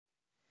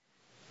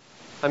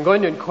I'm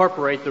going to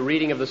incorporate the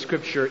reading of the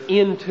Scripture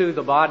into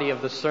the body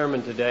of the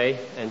sermon today,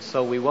 and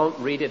so we won't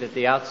read it at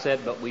the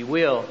outset, but we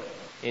will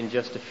in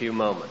just a few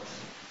moments,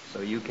 so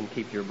you can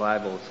keep your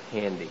Bibles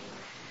handy.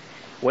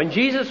 When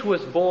Jesus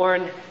was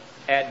born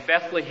at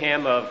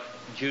Bethlehem of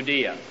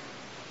Judea,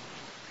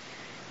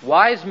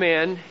 wise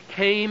men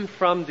came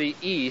from the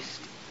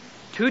east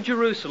to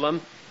Jerusalem.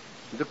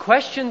 The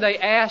question they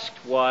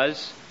asked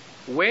was,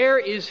 "Where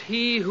is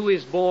he who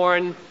is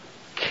born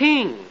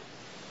King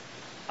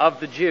of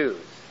the Jews?"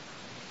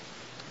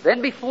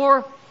 Then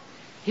before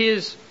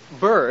his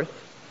birth,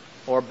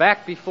 or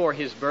back before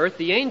his birth,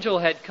 the angel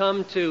had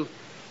come to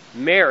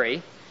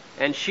Mary,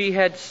 and she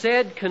had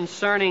said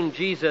concerning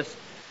Jesus,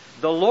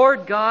 "The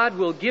Lord God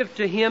will give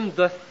to him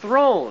the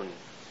throne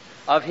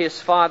of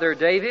his father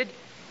David,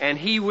 and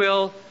he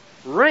will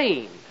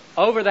reign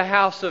over the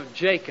house of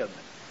Jacob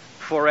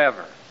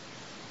forever."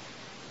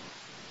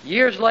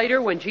 Years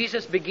later, when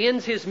Jesus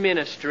begins his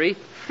ministry,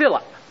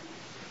 Philip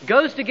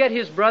goes to get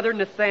his brother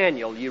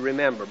Nathanael, you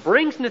remember,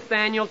 brings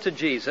Nathanael to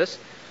Jesus.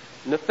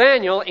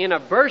 Nathanael, in a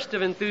burst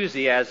of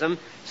enthusiasm,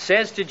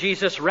 says to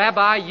Jesus,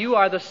 "Rabbi, you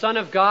are the Son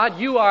of God,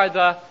 you are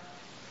the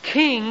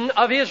King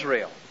of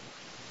Israel."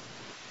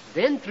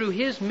 Then through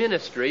his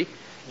ministry,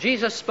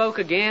 Jesus spoke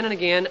again and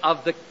again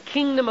of the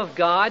kingdom of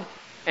God,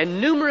 and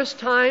numerous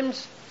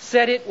times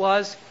said it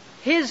was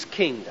his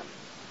kingdom.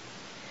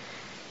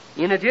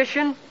 In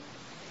addition,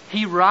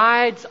 he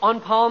rides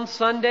on Palm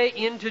Sunday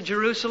into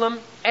Jerusalem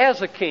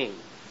as a king.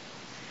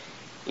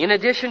 In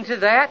addition to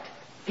that,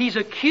 he's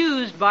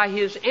accused by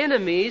his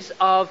enemies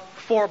of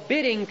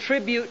forbidding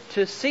tribute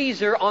to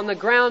Caesar on the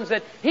grounds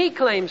that he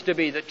claims to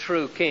be the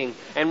true king.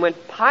 And when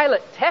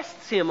Pilate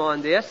tests him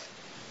on this,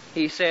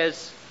 he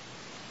says,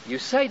 "You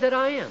say that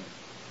I am.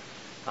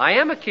 I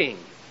am a king."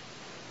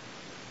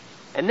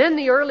 And then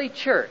the early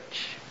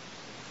church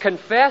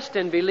confessed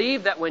and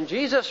believed that when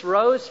Jesus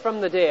rose from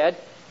the dead,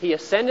 he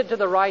ascended to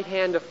the right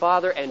hand of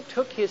Father and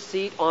took his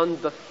seat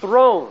on the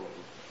throne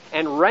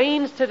and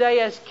reigns today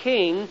as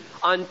king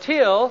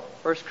until,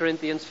 1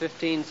 Corinthians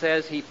 15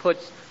 says, he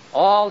puts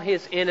all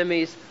his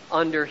enemies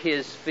under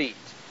his feet.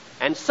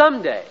 And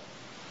someday,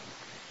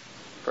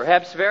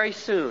 perhaps very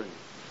soon,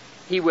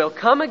 he will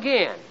come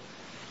again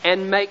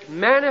and make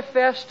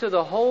manifest to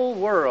the whole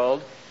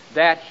world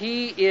that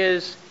he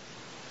is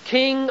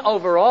king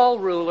over all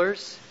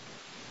rulers,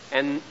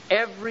 and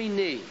every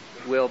knee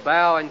will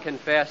bow and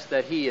confess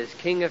that he is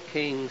King of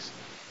kings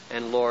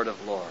and Lord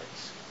of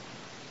lords.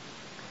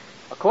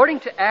 According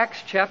to Acts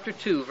chapter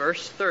 2,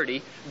 verse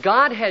 30,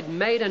 God had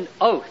made an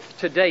oath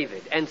to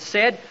David and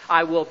said,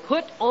 "I will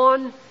put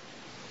on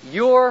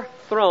your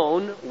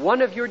throne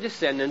one of your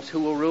descendants who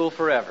will rule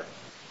forever."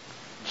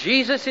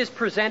 Jesus is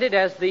presented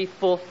as the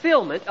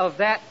fulfillment of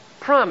that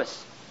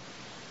promise.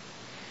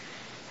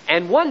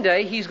 And one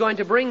day he's going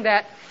to bring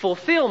that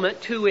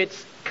fulfillment to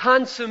its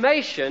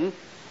consummation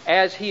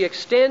as he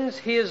extends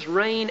his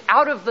reign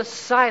out of the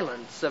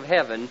silence of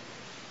heaven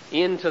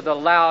into the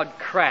loud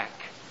crack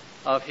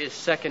of his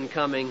second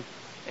coming,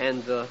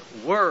 and the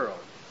world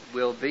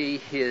will be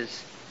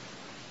his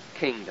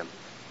kingdom.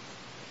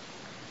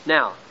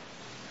 Now,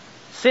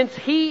 since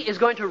he is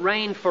going to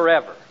reign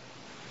forever,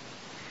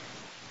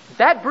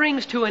 that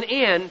brings to an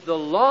end the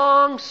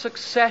long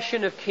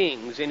succession of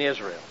kings in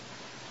Israel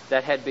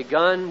that had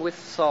begun with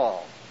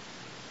Saul.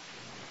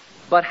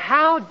 But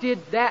how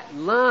did that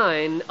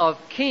line of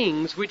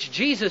kings, which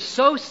Jesus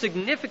so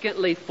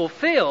significantly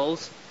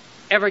fulfills,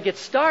 ever get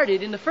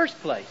started in the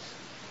first place?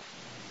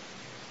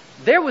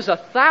 There was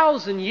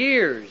 1,000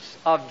 years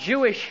of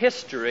Jewish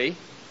history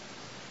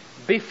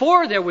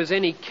before there was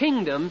any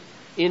kingdom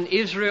in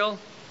Israel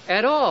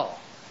at all.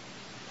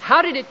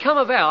 How did it come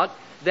about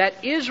that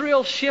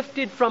Israel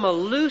shifted from a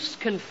loose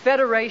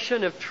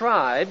confederation of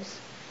tribes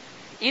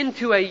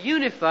into a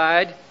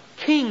unified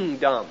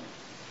kingdom?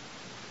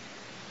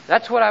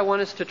 That's what I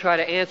want us to try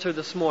to answer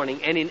this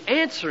morning. And in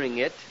answering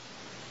it,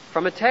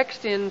 from a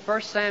text in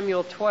 1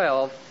 Samuel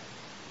 12,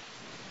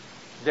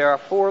 there are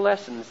 4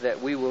 lessons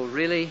that we will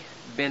really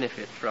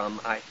benefit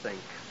from, I think.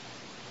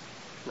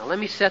 Now let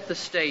me set the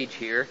stage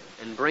here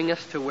and bring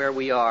us to where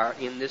we are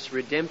in this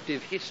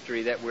redemptive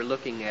history that we're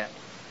looking at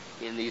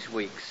in these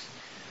weeks.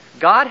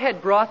 God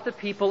had brought the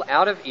people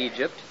out of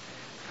Egypt,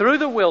 through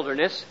the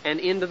wilderness, and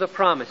into the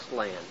promised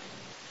land.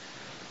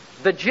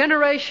 The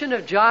generation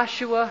of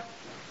Joshua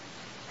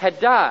had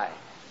died.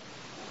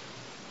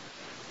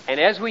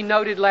 And as we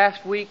noted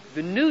last week,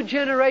 the new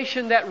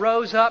generation that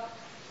rose up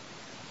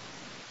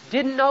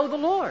didn't know the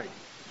Lord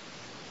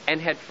and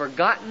had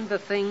forgotten the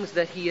things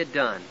that he had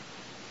done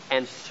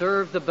and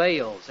served the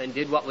Baals and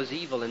did what was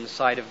evil in the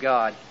sight of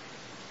God.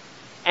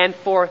 And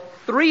for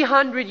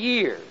 300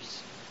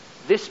 years,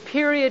 this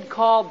period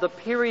called the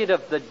period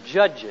of the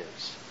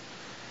Judges,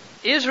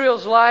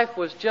 Israel's life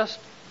was just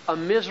a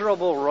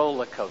miserable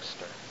roller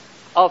coaster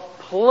of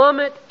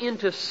plummet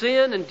into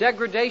sin and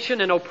degradation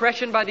and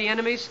oppression by the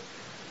enemies,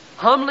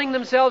 humbling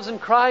themselves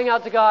and crying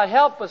out to God,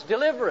 "Help us,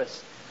 deliver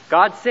us."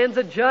 God sends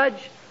a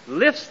judge,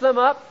 lifts them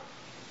up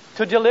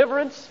to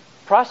deliverance,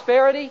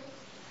 prosperity,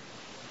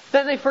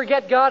 Then they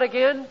forget God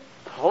again,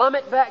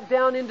 plummet back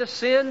down into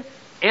sin,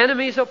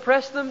 enemies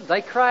oppress them,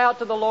 they cry out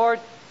to the Lord,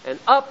 and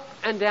up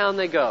and down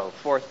they go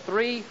for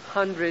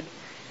 300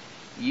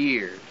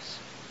 years.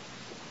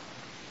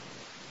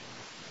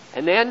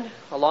 And then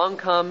along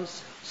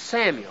comes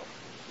Samuel,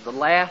 the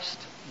last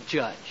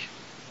judge,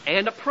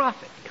 and a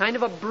prophet, kind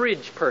of a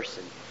bridge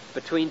person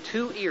between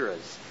two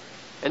eras.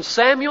 And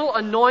Samuel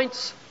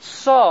anoints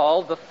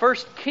Saul the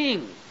first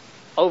king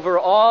over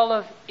all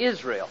of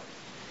Israel.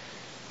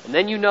 And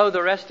then you know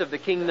the rest of the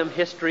kingdom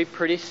history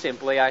pretty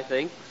simply, I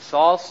think.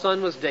 Saul's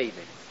son was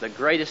David, the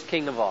greatest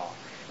king of all.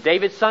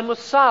 David's son was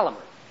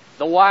Solomon,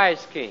 the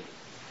wise king.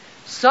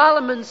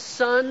 Solomon's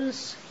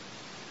sons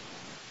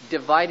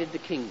divided the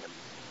kingdom.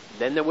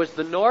 Then there was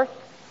the north,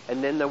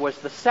 and then there was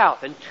the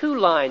south. And two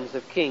lines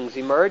of kings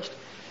emerged,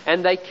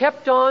 and they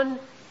kept on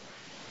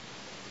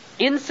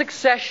in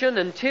succession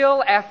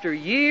until, after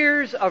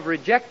years of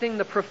rejecting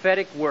the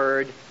prophetic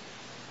word,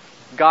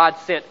 God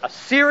sent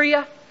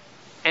Assyria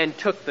and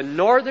took the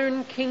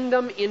northern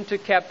kingdom into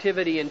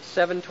captivity in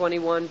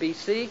 721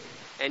 BC,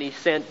 and he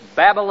sent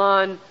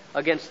Babylon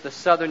against the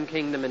southern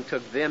kingdom and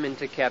took them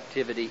into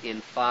captivity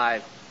in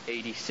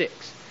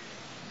 586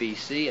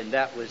 BC, and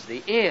that was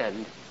the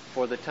end,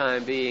 for the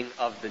time being,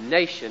 of the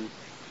nation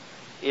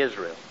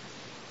Israel.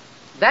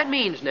 That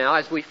means now,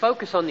 as we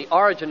focus on the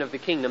origin of the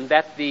kingdom,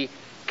 that the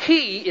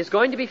key is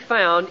going to be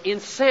found in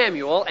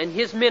Samuel and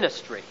his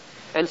ministry,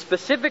 and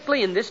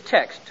specifically in this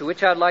text to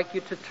which I'd like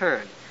you to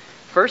turn.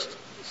 1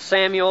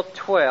 Samuel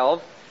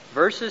 12,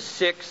 verses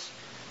 6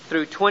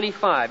 through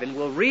 25, and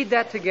we'll read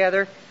that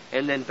together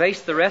and then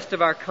base the rest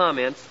of our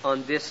comments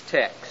on this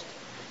text.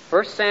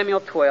 1 Samuel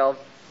 12,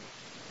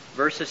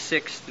 verses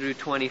 6 through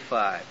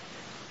 25.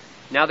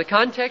 Now the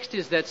context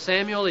is that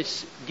Samuel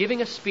is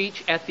giving a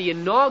speech at the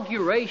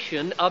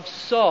inauguration of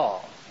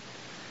Saul.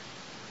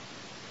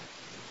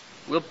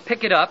 We'll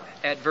pick it up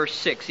at verse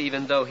 6,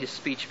 even though his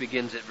speech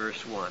begins at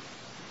verse 1.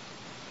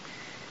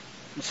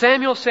 And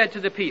Samuel said to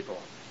the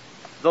people,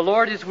 "The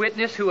Lord is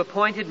witness, who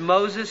appointed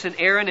Moses and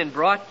Aaron and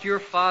brought your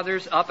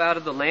fathers up out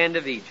of the land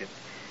of Egypt.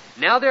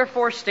 Now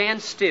therefore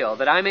stand still,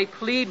 that I may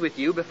plead with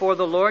you before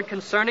the Lord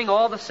concerning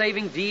all the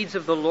saving deeds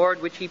of the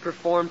Lord which he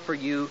performed for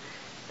you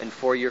and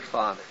for your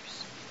fathers.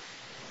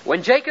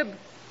 When Jacob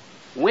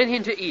went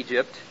into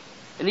Egypt,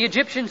 and the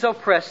Egyptians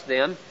oppressed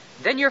them,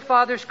 then your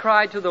fathers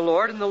cried to the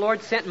Lord, and the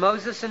Lord sent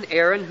Moses and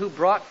Aaron, who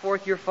brought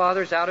forth your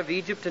fathers out of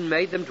Egypt and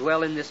made them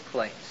dwell in this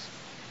place.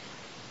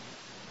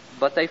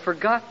 But they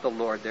forgot the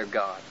Lord their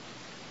God.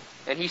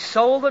 And he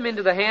sold them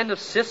into the hand of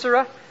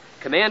Sisera,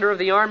 commander of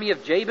the army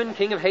of Jabin,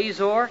 king of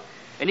Hazor,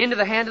 and into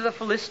the hand of the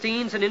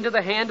Philistines, and into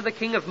the hand of the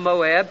king of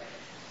Moab,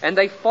 and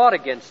they fought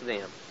against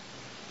them.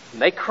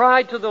 And they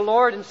cried to the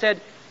Lord and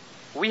said,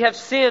 We have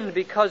sinned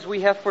because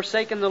we have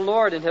forsaken the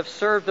Lord and have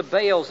served the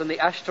Baals and the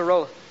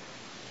Ashtaroth.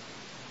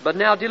 But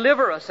now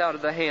deliver us out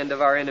of the hand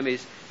of our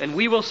enemies, and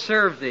we will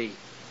serve thee.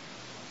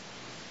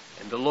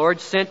 And the Lord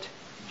sent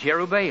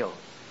Jerubbaal,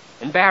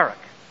 and Barak,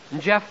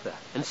 and Jephthah,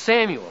 and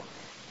Samuel,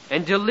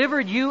 and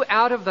delivered you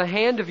out of the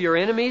hand of your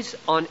enemies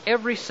on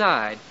every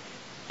side,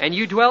 and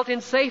you dwelt in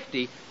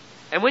safety.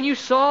 And when you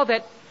saw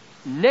that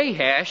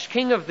Nahash,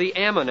 king of the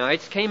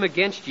Ammonites, came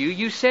against you,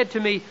 you said to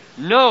me,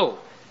 No,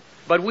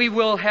 but we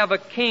will have a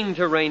king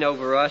to reign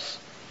over us,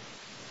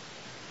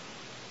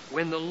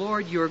 when the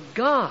Lord your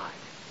God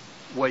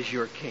was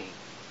your king.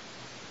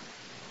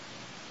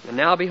 And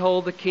now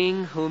behold the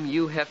king whom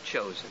you have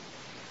chosen,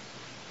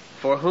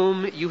 for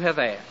whom you have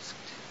asked.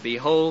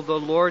 Behold, the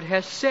Lord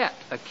has set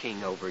a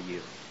king over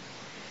you.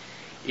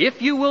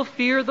 If you will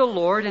fear the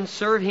Lord and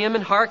serve him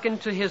and hearken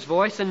to his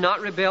voice and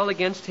not rebel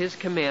against his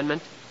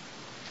commandment,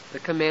 the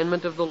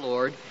commandment of the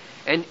Lord,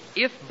 and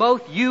if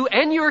both you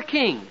and your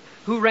king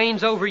who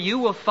reigns over you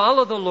will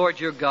follow the Lord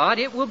your God,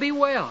 it will be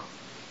well.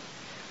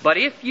 But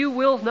if you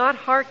will not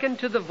hearken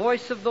to the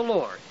voice of the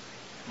Lord,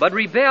 but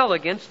rebel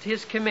against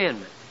his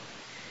commandment,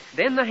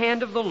 then the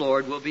hand of the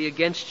Lord will be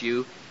against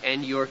you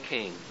and your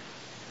king.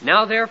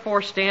 Now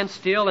therefore stand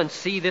still and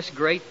see this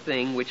great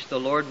thing which the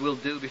Lord will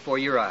do before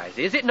your eyes.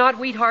 Is it not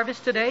wheat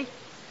harvest today?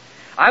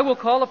 I will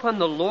call upon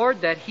the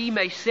Lord that he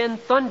may send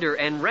thunder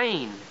and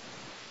rain.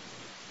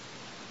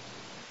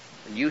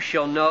 And you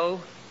shall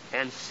know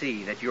and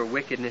see that your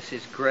wickedness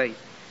is great,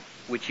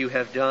 which you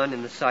have done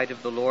in the sight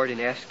of the Lord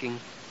in asking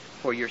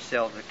for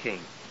yourselves a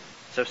king.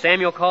 So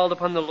Samuel called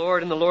upon the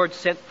Lord, and the Lord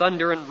sent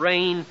thunder and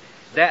rain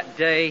that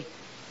day,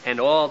 and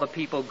all the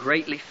people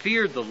greatly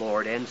feared the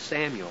Lord and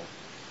Samuel.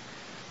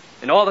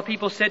 And all the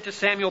people said to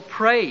Samuel,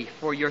 Pray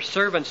for your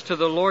servants to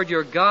the Lord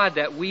your God,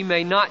 that we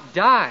may not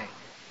die.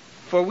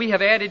 For we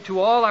have added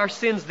to all our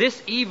sins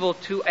this evil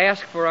to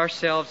ask for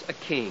ourselves a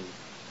king.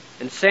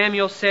 And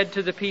Samuel said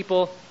to the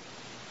people,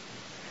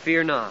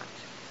 Fear not.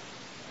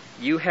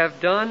 You have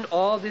done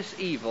all this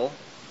evil,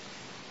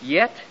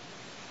 yet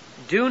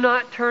do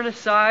not turn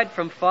aside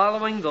from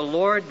following the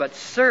Lord, but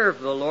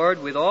serve the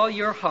Lord with all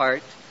your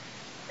heart,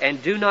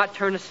 and do not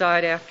turn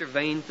aside after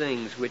vain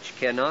things which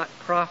cannot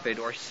profit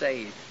or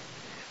save,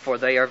 for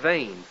they are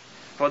vain.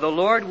 For the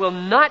Lord will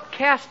not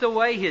cast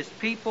away his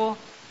people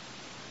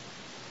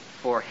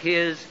for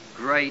His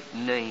great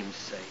name's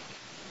sake,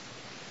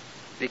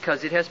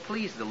 because it has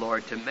pleased the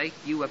Lord to make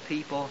you a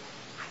people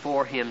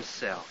for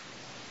Himself.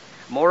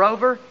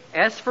 Moreover,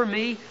 as for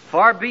me,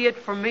 far be it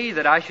from me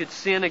that I should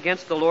sin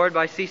against the Lord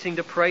by ceasing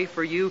to pray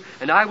for you,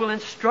 and I will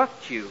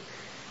instruct you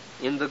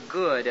in the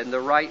good and the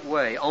right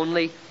way.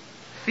 Only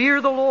fear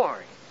the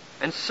Lord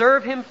and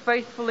serve Him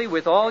faithfully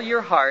with all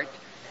your heart,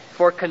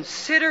 for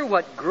consider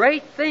what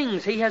great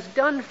things He has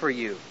done for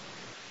you.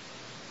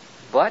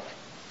 But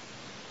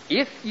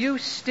if you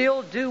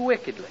still do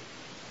wickedly,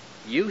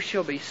 you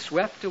shall be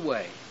swept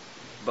away,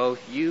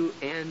 both you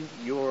and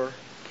your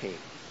king.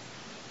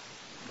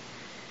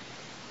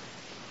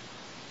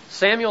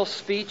 Samuel's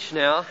speech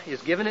now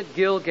is given at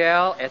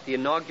Gilgal at the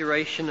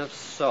inauguration of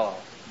Saul.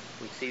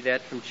 We see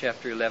that from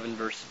chapter 11,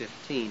 verse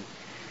 15.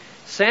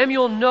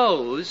 Samuel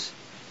knows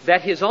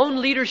that his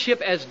own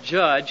leadership as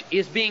judge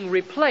is being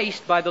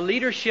replaced by the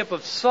leadership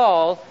of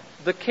Saul,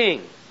 the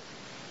king.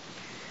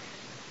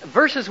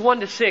 Verses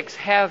 1 to 6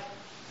 have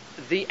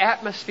the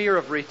atmosphere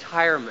of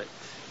retirement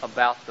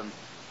about them.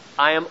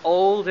 I am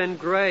old and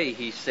gray,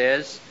 he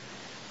says.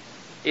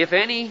 If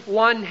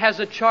anyone has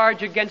a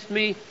charge against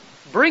me,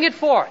 bring it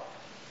forth.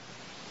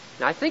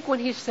 Now, I think when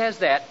he says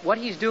that, what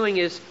he's doing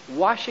is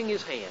washing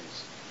his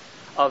hands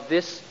of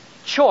this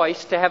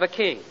choice to have a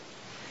king.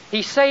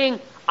 He's saying,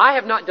 I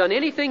have not done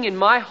anything in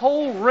my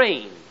whole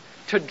reign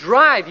to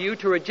drive you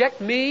to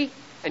reject me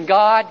and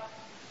God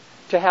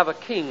to have a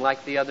king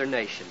like the other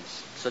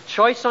nations. It's a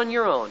choice on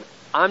your own.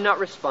 I'm not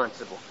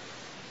responsible.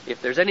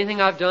 If there's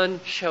anything I've done,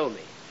 show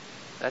me.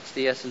 That's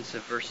the essence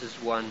of verses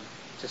 1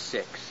 to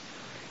 6.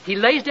 He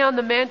lays down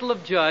the mantle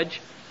of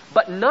judge,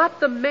 but not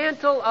the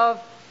mantle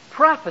of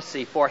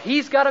prophecy, for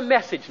he's got a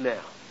message now.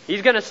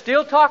 He's going to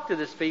still talk to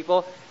this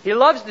people. He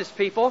loves this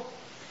people.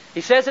 He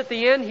says at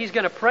the end he's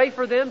going to pray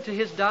for them to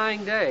his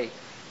dying day.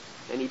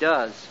 And he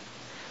does.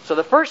 So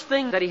the first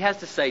thing that he has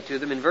to say to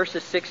them in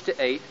verses 6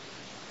 to 8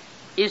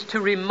 is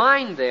to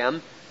remind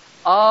them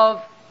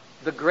of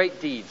the great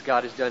deeds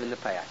God has done in the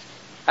past.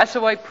 That's the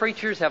way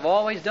preachers have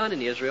always done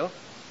in Israel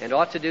and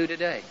ought to do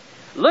today.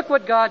 Look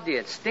what God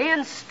did.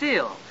 Stand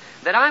still,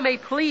 that I may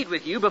plead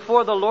with you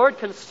before the Lord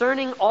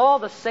concerning all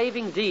the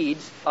saving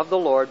deeds of the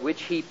Lord,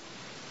 which He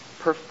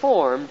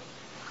performed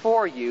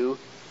for you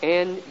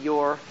and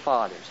your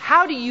fathers.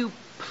 How do you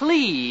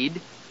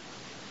plead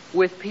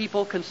with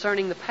people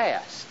concerning the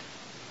past?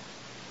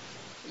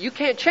 You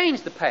can't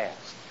change the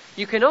past.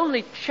 You can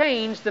only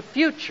change the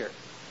future.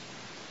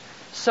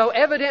 So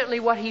evidently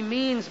what he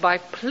means by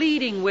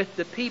pleading with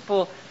the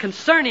people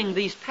concerning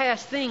these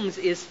past things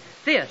is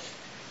this.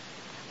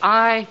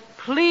 I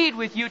plead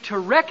with you to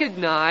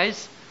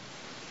recognize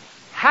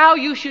how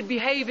you should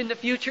behave in the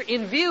future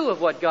in view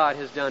of what God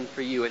has done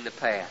for you in the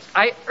past.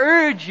 I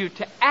urge you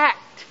to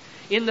act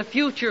in the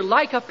future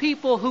like a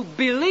people who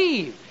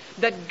believe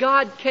that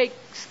God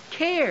takes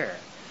care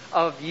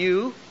of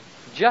you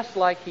just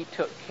like He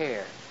took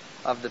care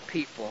of the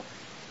people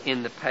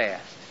in the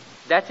past.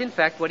 That's in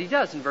fact what he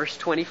does in verse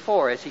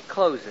 24 as he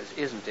closes,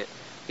 isn't it?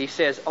 He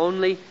says,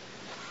 only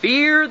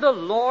fear the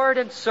Lord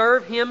and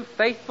serve Him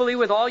faithfully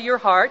with all your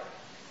heart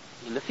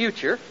in the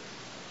future.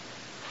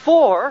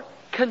 For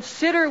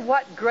consider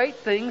what great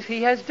things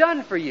He has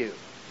done for you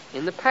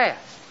in the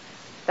past.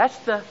 That's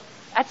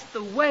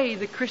the way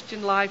the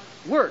Christian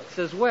life works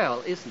as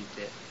well, isn't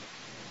it?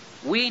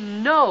 We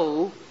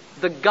know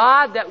the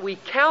God that we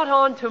count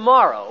on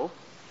tomorrow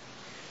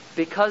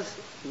because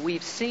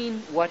we've seen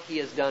what He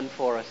has done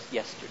for us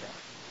yesterday.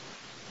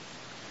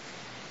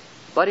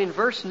 But in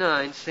verse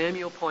 9,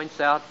 Samuel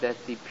points out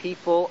that the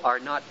people are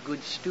not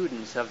good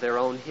students of their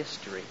own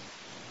history.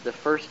 The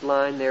first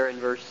line there in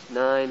verse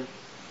 9,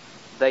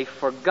 they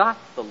forgot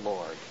the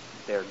Lord,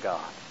 their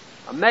God.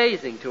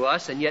 Amazing to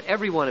us, and yet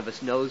every one of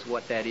us knows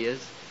what that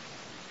is.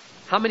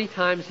 How many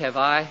times have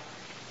I,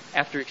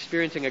 after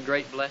experiencing a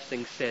great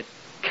blessing, said,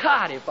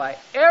 God, if I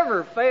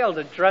ever fail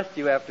to trust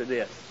You after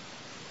this.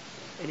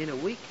 And in a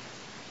week,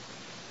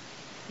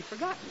 You've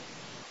forgotten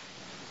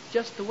it.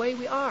 Just the way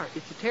we are.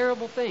 It's a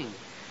terrible thing.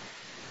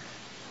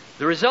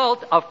 The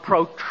result of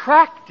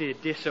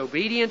protracted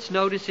disobedience,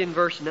 notice in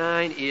verse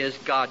 9, is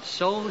God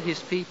sold His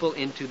people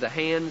into the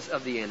hands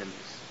of the enemies.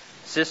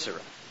 Sisera,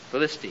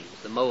 Philistines,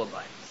 the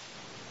Moabites.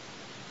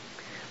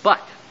 But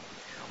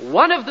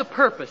one of the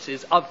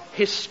purposes of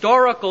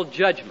historical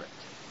judgment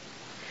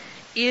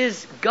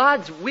is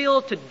God's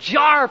will to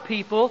jar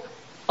people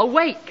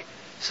awake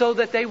so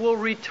that they will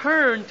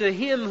return to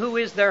Him who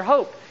is their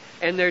hope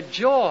and their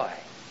joy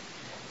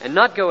and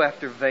not go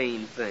after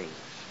vain things.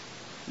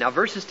 Now,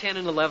 verses 10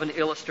 and 11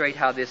 illustrate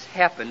how this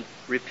happened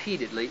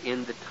repeatedly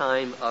in the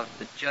time of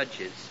the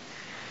judges.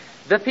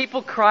 The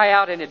people cry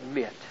out and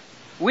admit,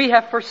 we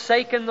have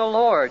forsaken the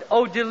Lord.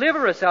 Oh,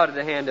 deliver us out of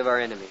the hand of our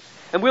enemies,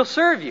 and we'll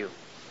serve You.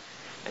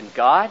 And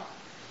God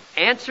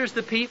answers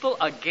the people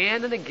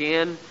again and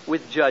again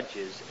with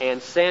judges.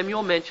 And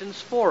Samuel mentions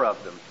 4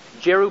 of them.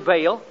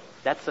 Jerubbaal,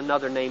 that's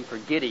another name for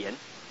Gideon.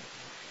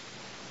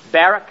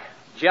 Barak,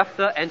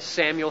 Jephthah, and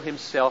Samuel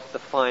himself, the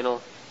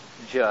final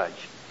judge.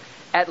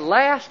 At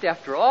last,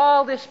 after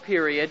all this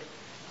period,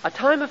 A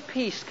time of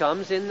peace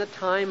comes in the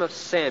time of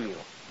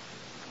Samuel.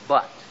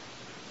 But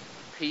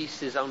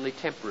peace is only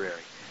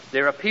temporary.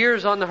 There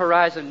appears on the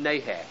horizon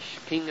Nahash,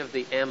 king of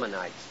the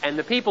Ammonites. And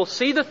the people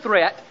see the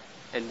threat,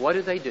 and what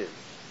do?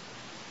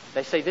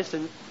 They say this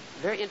in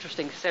a very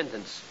interesting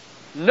sentence.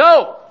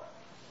 No!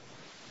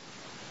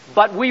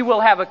 But we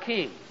will have a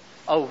king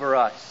over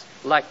us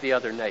like the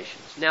other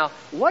nations. Now,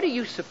 what do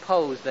you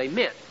suppose they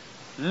meant?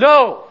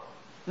 No!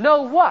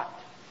 No what?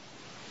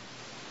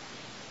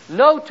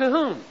 No to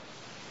whom?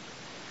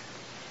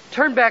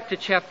 Turn back to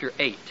chapter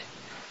 8.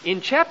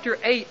 In chapter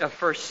 8 of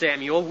 1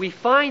 Samuel, we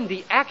find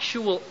the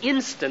actual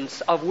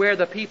instance of where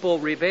the people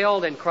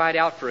rebelled and cried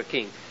out for a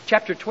king.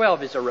 Chapter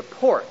 12 is a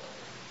report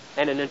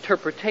and an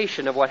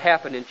interpretation of what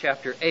happened in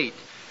chapter 8.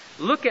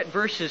 Look at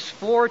verses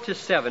 4 to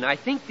 7. I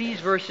think these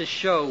verses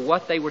show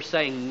what they were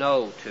saying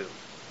no to.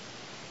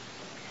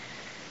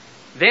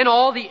 Then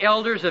all the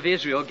elders of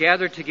Israel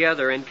gathered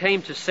together and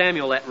came to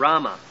Samuel at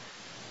Ramah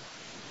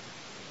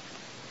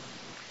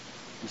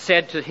and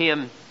said to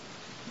him,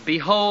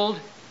 Behold,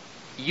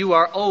 you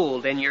are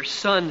old, and your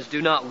sons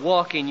do not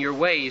walk in your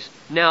ways.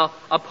 Now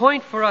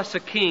appoint for us a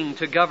king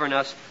to govern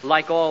us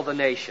like all the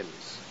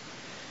nations.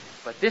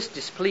 But this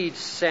displeased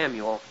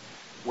Samuel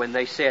when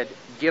they said,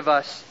 Give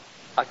us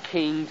a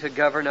king to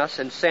govern us.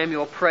 And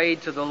Samuel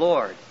prayed to the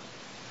Lord.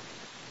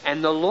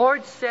 And the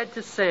Lord said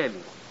to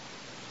Samuel,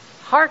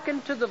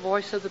 Hearken to the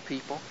voice of the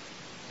people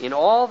in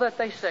all that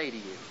they say to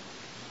you.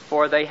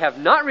 For they have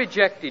not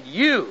rejected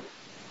you,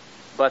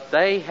 but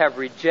they have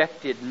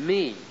rejected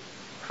me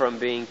from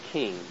being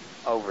king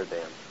over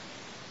them.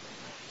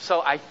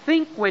 So I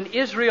think when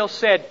Israel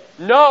said,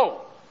 No,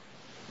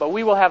 but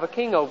we will have a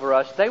king over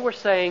us, they were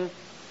saying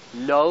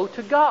no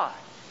to God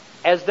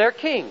as their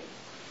king.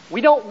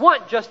 We don't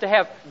want just to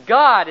have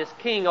God as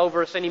king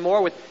over us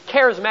anymore with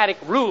charismatic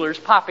rulers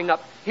popping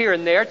up here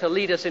and there to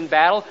lead us in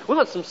battle. We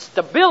want some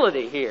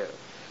stability here.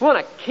 We want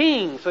a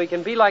king so he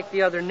can be like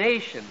the other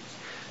nations.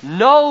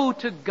 No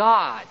to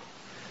God.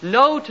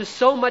 No to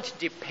so much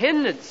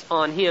dependence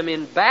on him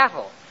in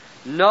battle.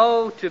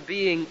 No to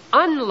being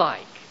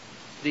unlike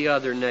the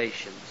other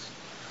nations.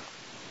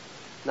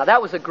 Now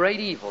that was a great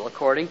evil,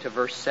 according to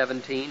verse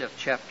 17 of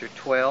chapter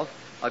 12.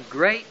 A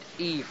great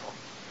evil.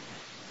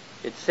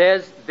 It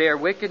says, Their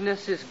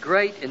wickedness is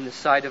great in the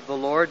sight of the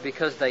Lord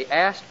because they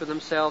asked for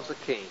themselves a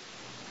king.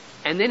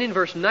 And then in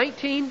verse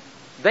 19,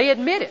 they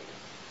admit it.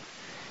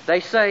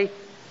 They say,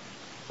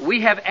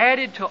 We have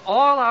added to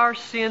all our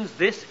sins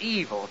this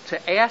evil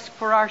to ask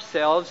for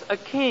ourselves a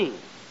king.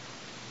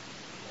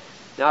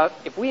 Now,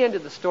 if we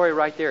ended the story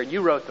right there and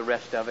you wrote the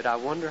rest of it, I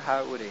wonder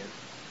how it would end.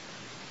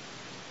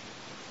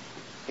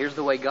 Here's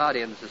the way God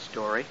ends the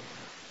story,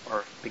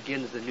 or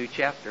begins the new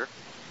chapter.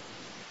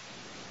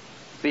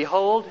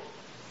 Behold,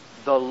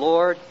 the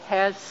Lord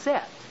has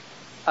set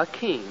a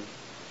king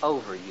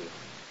over you.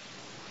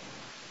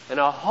 And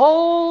a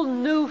whole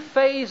new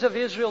phase of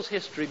Israel's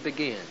history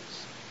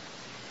begins.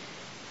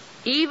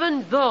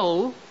 Even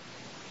though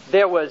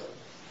there was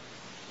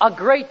a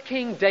great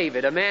King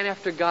David, a man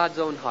after God's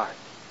own heart,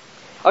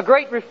 a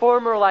great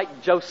reformer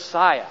like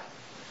Josiah,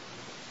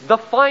 the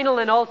final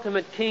and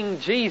ultimate King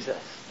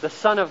Jesus, the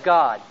Son of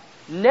God,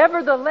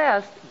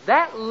 nevertheless,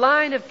 that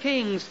line of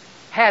kings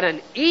had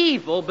an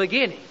evil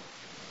beginning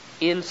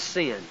in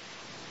sin.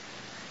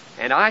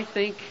 And I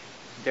think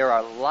there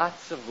are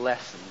lots of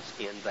lessons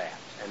in that.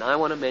 And I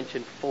want to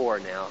mention 4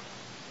 now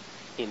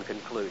in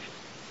conclusion.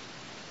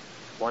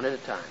 One at a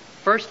time.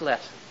 First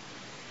lesson.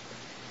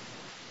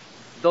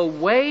 The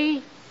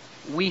way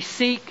we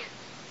seek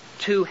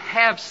to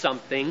have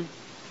something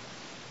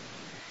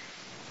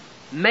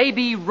may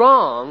be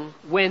wrong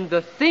when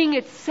the thing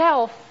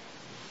itself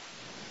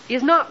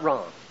is not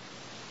wrong.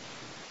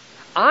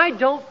 I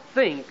don't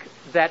think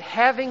that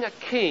having a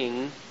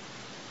king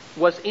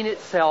was in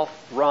itself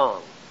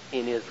wrong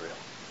in Israel.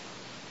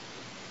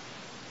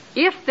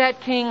 If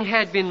that king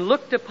had been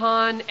looked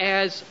upon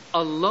as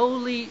a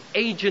lowly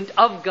agent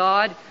of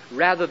God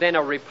rather than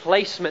a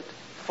replacement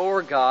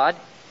for God,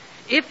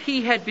 if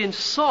he had been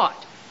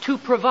sought to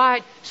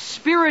provide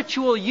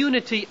spiritual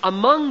unity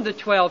among the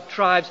 12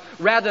 tribes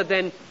rather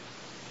than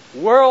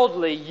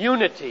worldly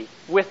unity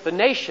with the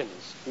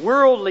nations,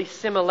 worldly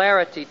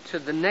similarity to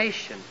the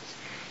nations,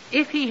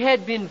 if he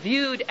had been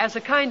viewed as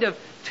a kind of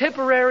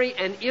temporary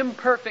and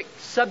imperfect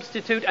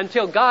substitute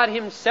until God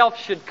himself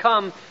should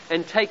come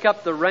and take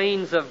up the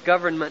reins of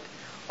government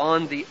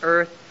on the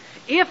earth,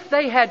 if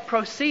they had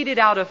proceeded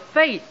out of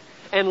faith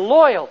and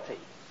loyalty,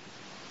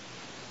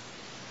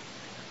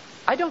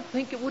 I don't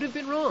think it would have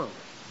been wrong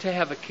to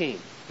have a king.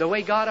 The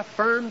way God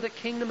affirmed the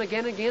kingdom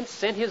again and again,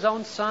 sent his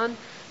own son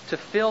to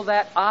fill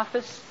that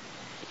office.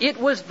 It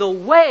was the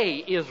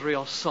way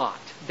Israel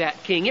sought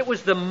that king. It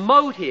was the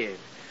motive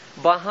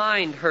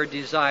behind her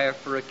desire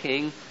for a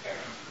king.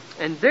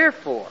 And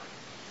therefore,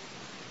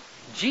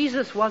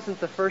 Jesus wasn't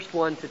the first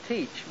one to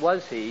teach,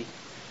 was he,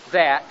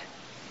 that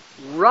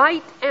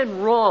right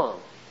and wrong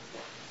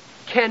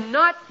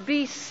cannot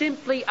be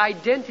simply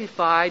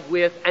identified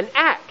with an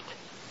act,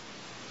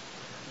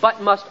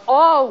 but must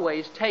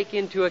always take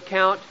into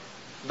account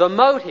the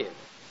motive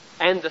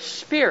and the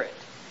spirit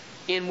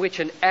in which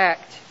an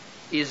act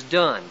is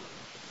done.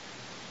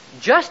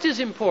 Just as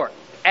important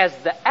as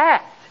the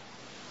act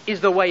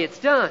is the way it's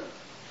done.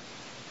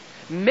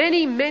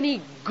 Many,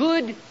 many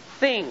good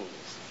things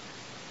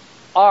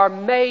are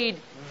made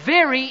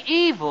very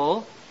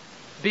evil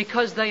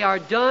because they are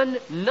done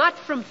not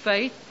from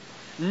faith,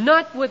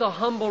 not with a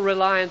humble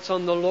reliance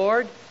on the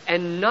Lord,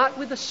 and not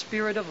with a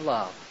spirit of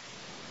love.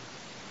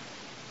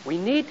 We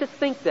need to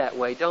think that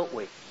way, don't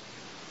we?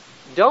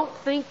 Don't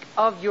think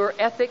of your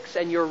ethics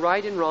and your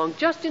right and wrong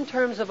just in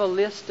terms of a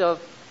list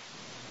of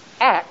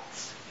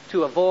acts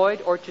to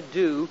avoid or to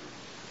do.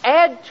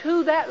 Add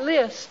to that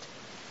list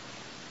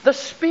the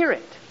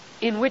spirit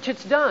in which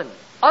it's done.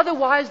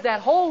 Otherwise,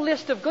 that whole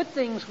list of good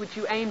things which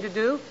you aim to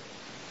do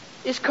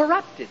is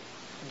corrupted.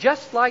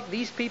 Just like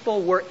these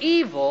people were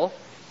evil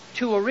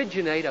to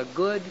originate a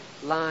good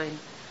line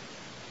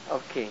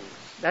of kings.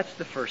 That's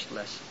the first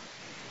lesson.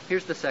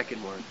 Here's the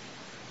second one.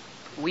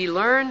 We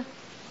learn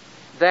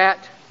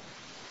that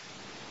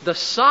the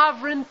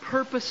sovereign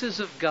purposes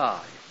of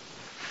God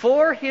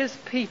for His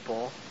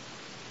people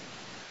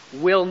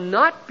will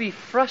not be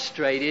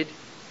frustrated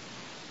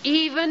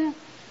even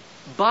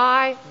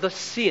by the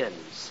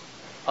sins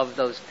of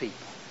those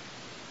people.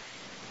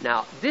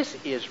 Now, this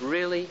is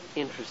really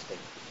interesting.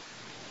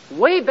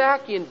 Way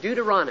back in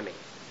Deuteronomy,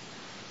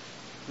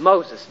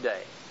 Moses'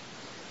 day,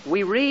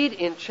 we read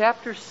in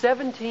chapter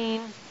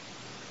 17,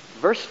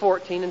 verse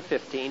 14 and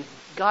 15,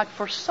 God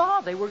foresaw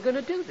they were going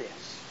to do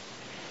this.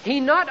 He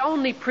not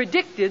only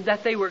predicted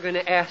that they were going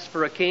to ask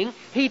for a king,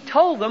 He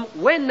told them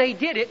when they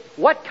did it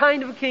what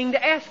kind of a king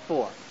to ask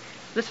for.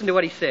 Listen to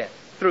what He said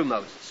through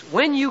Moses.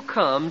 When you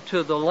come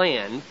to the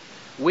land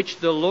which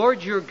the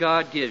Lord your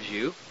God gives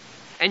you,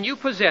 and you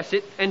possess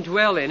it and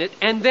dwell in it,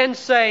 and then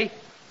say,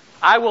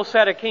 I will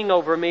set a king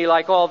over me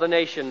like all the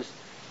nations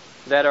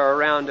that are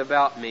around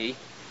about me,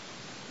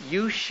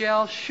 you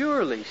shall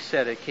surely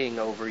set a king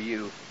over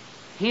you,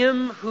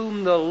 him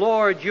whom the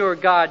Lord your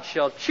God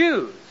shall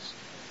choose.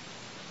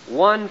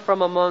 One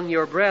from among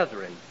your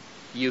brethren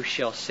you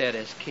shall set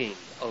as king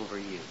over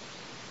you.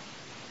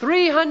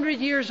 300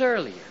 years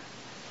earlier,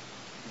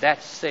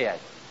 that's said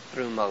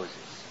through Moses.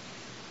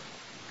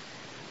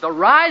 The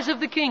rise of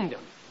the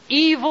kingdom,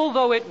 evil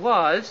though it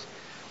was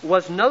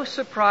no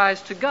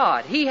surprise to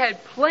God. He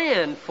had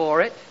planned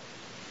for it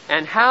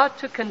and how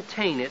to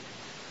contain it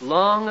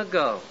long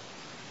ago.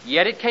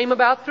 Yet it came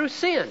about through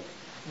sin.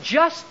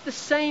 Just the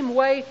same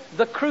way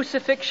the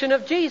crucifixion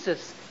of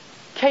Jesus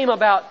came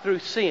about through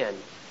sin,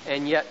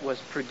 and yet was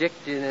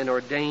predicted and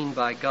ordained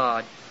by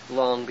God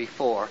long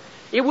before.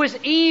 It was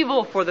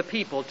evil for the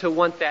people to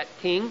want that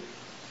king,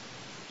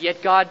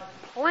 yet God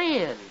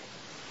planned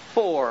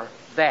for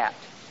that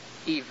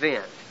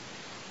event.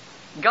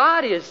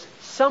 God is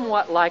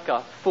somewhat like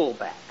a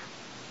fullback.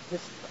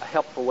 This is a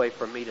helpful way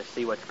for me to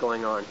see what's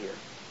going on here.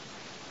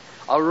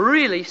 A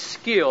really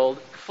skilled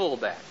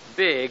fullback,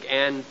 big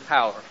and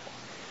powerful,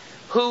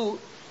 who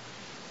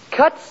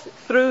cuts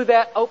through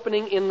that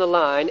opening in the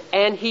line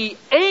and he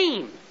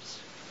aims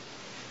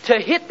to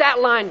hit that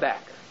linebacker.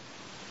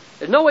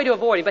 There's no way to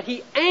avoid him, but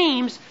he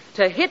aims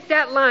to hit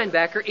that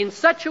linebacker in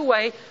such a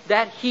way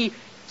that he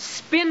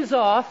spins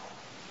off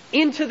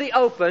into the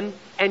open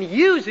and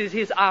uses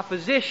his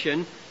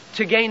opposition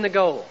to gain the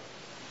goal.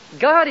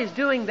 God is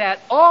doing that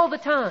all the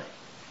time.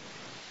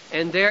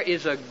 And there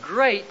is a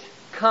great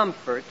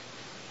comfort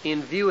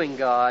in viewing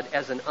God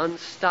as an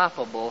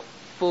unstoppable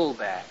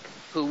fullback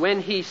who,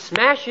 when he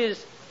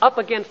smashes up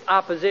against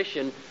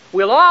opposition,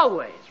 will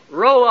always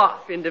roll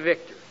off into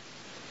victory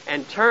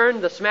and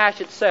turn the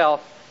smash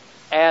itself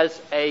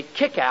as a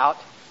kick out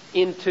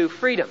into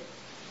freedom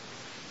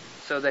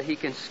so that he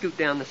can scoot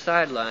down the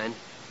sideline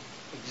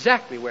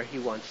exactly where he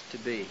wants to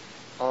be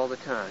all the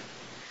time.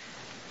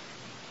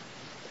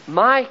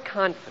 My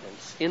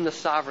confidence in the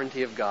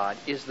sovereignty of God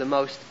is the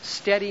most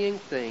steadying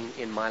thing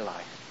in my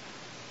life.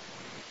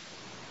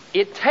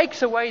 It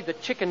takes away the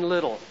Chicken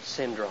Little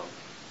syndrome.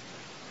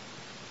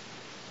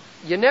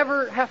 You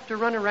never have to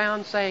run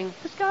around saying,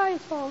 the sky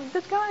is falling,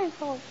 the sky is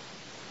falling.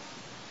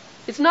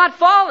 It's not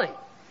falling.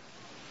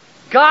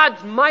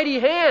 God's mighty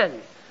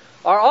hands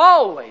are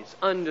always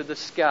under the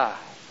sky.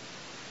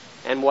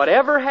 And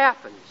whatever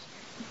happens,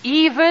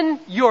 even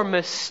your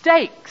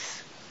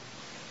mistakes,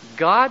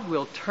 God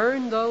will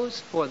turn those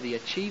for the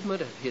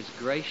achievement of His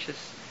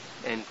gracious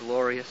and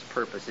glorious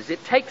purposes.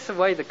 It takes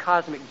away the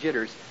cosmic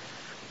jitters.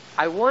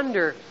 I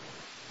wonder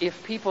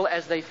if people,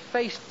 as they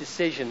face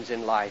decisions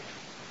in life,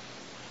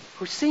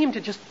 who seem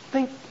to just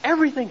think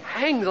everything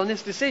hangs on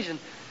this decision,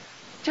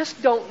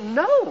 just don't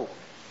know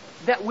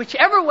that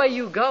whichever way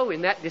you go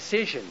in that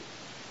decision,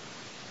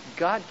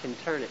 God can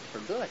turn it for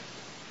good.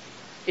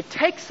 It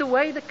takes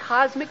away the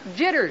cosmic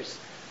jitters.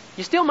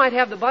 You still might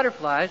have the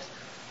butterflies,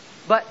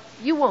 but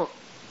you won't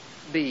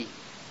be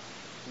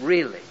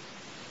really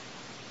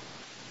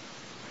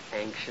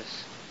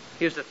anxious.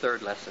 Here's the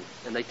third lesson,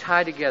 and they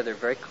tie together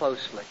very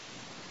closely.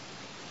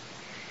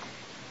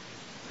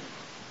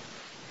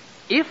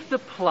 If the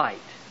plight,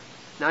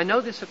 now I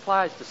know this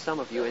applies to some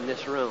of you in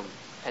this room,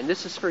 and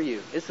this is for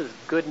you. This is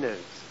good news.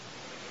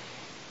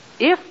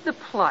 If the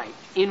plight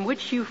in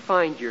which you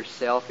find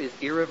yourself is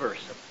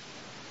irreversible,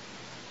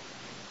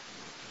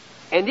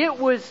 and it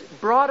was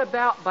brought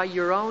about by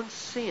your own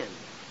sin,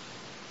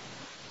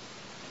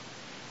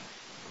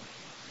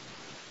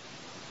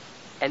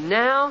 and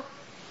now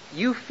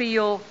you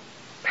feel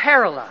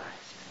paralyzed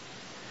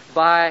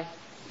by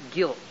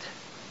guilt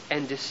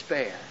and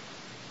despair,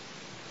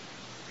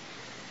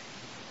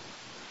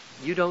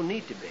 you don't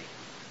need to be.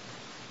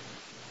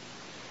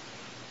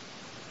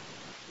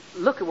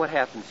 Look at what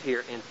happens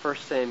here in 1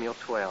 Samuel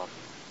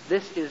 12.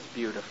 This is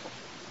beautiful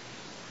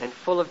and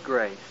full of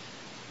grace.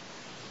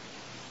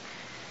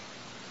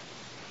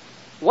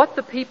 What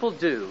the people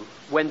do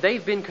when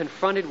they've been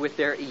confronted with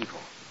their evil,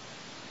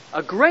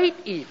 a great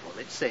evil,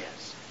 it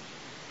says,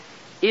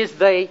 is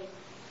they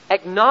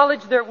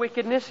acknowledge their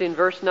wickedness in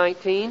verse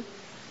 19.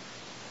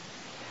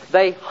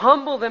 They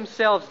humble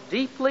themselves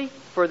deeply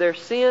for their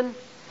sin,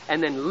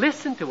 and then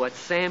listen to what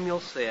Samuel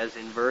says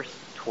in verse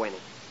 20.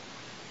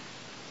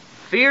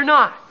 Fear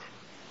not.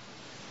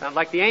 Sounds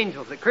like the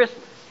angels at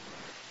Christmas.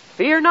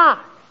 Fear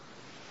not.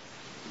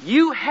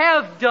 You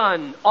have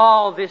done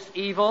all this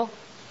evil,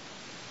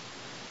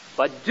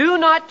 but do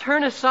not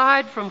turn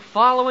aside from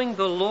following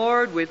the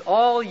Lord with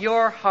all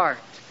your heart.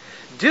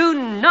 Do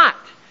not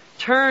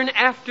turn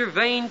after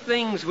vain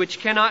things which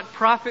cannot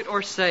profit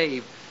or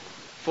save,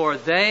 for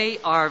they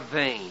are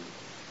vain.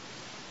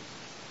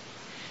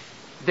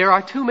 There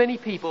are too many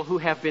people who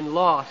have been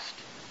lost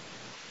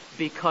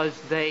because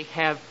they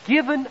have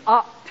given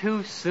up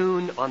too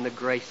soon on the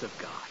grace of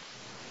God.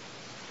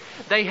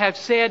 They have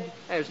said,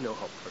 there's no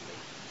hope for me.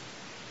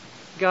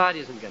 God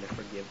isn't going to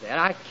forgive that.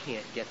 I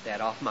can't get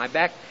that off my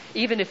back.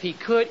 Even if He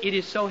could, it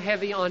is so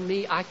heavy on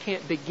me, I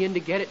can't begin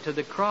to get it to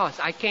the cross.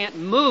 I can't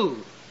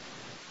move.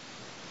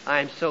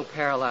 I am so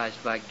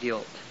paralyzed by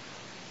guilt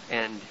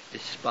and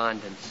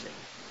despondency.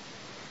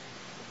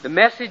 The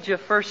message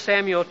of 1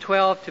 Samuel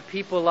 12 to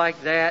people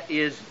like that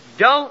is,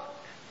 don't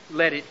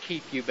let it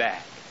keep you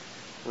back.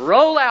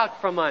 Roll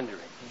out from under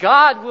it.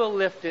 God will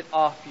lift it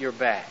off your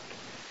back.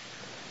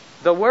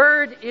 The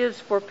word is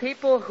for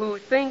people who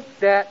think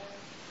that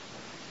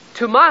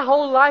to my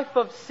whole life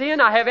of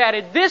sin, I have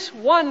added this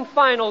one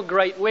final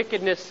great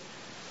wickedness,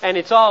 and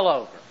it's all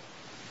over.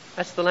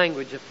 That's the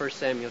language of 1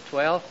 Samuel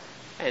 12.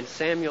 And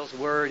Samuel's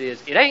word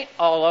is, it ain't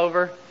all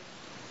over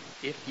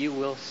if you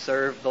will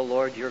serve the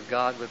Lord your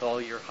God with all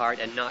your heart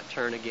and not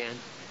turn again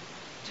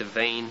to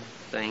vain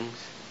things.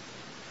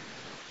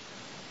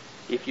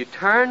 If you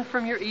turn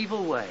from your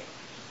evil way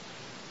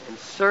and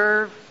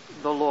serve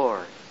the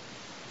Lord,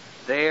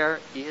 there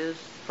is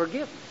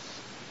forgiveness.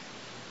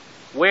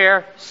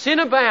 Where sin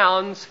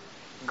abounds,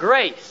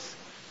 grace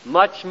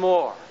much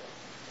more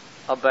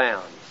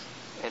abounds.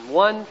 And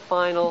one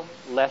final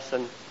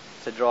lesson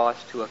to draw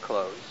us to a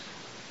close.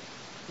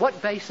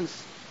 What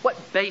basis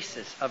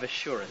of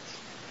assurance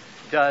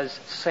does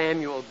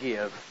Samuel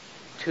give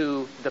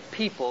to the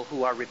people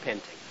who are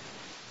repenting?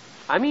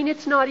 I mean,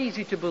 it's not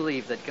easy to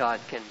believe that God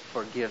can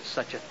forgive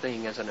such a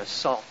thing as an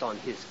assault on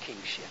His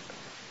kingship.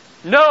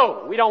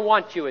 No, we don't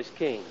want you as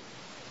king.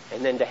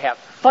 And then to have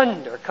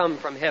thunder come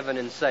from heaven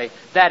and say,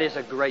 that is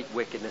a great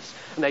wickedness.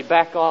 And they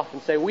back off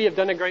and say, we have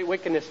done a great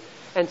wickedness.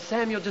 And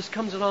Samuel just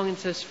comes along and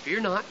says, fear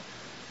not.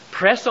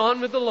 Press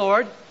on with the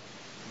Lord.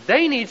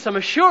 They need some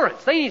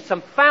assurance. They need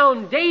some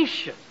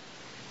foundation.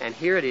 And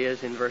here it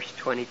is in verse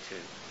 22.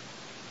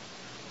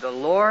 The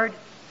Lord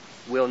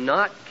will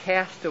not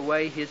cast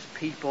away His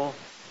people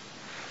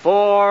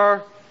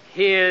for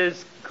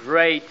His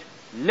great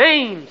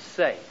name's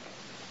sake.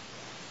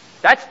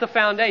 That's the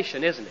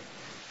foundation, isn't it?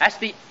 That's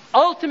the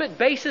ultimate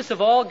basis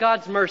of all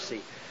God's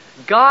mercy.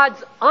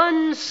 God's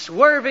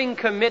unswerving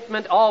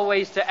commitment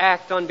always to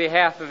act on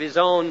behalf of His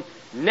own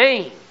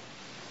name.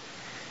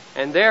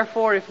 And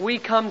therefore, if we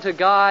come to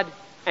God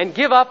and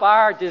give up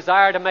our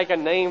desire to make a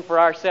name for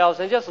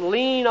ourselves and just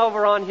lean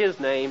over on His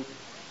name,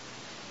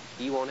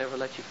 He won't ever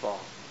let you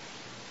fall.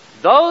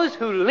 Those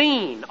who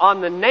lean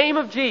on the name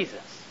of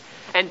Jesus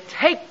and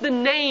take the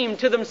name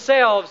to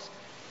themselves,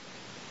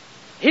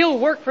 He'll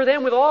work for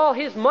them with all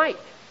His might.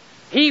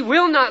 He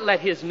will not let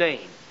His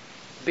name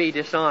be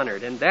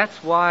dishonored. And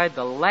that's why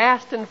the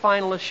last and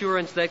final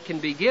assurance that can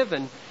be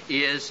given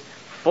is,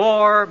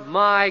 for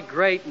my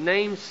great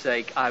name's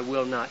sake, I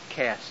will not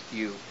cast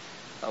you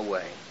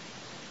away.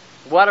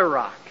 What a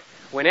rock.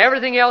 When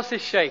everything else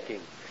is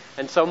shaking.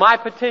 And so my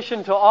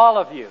petition to all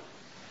of you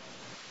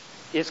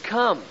is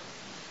come.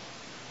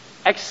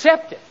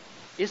 Accept it.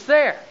 It's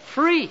there.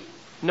 Free.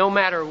 No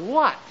matter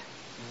what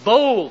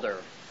boulder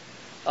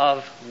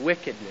of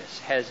wickedness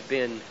has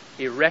been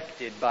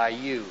erected by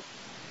you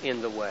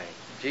in the way.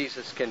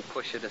 Jesus can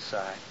push it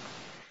aside.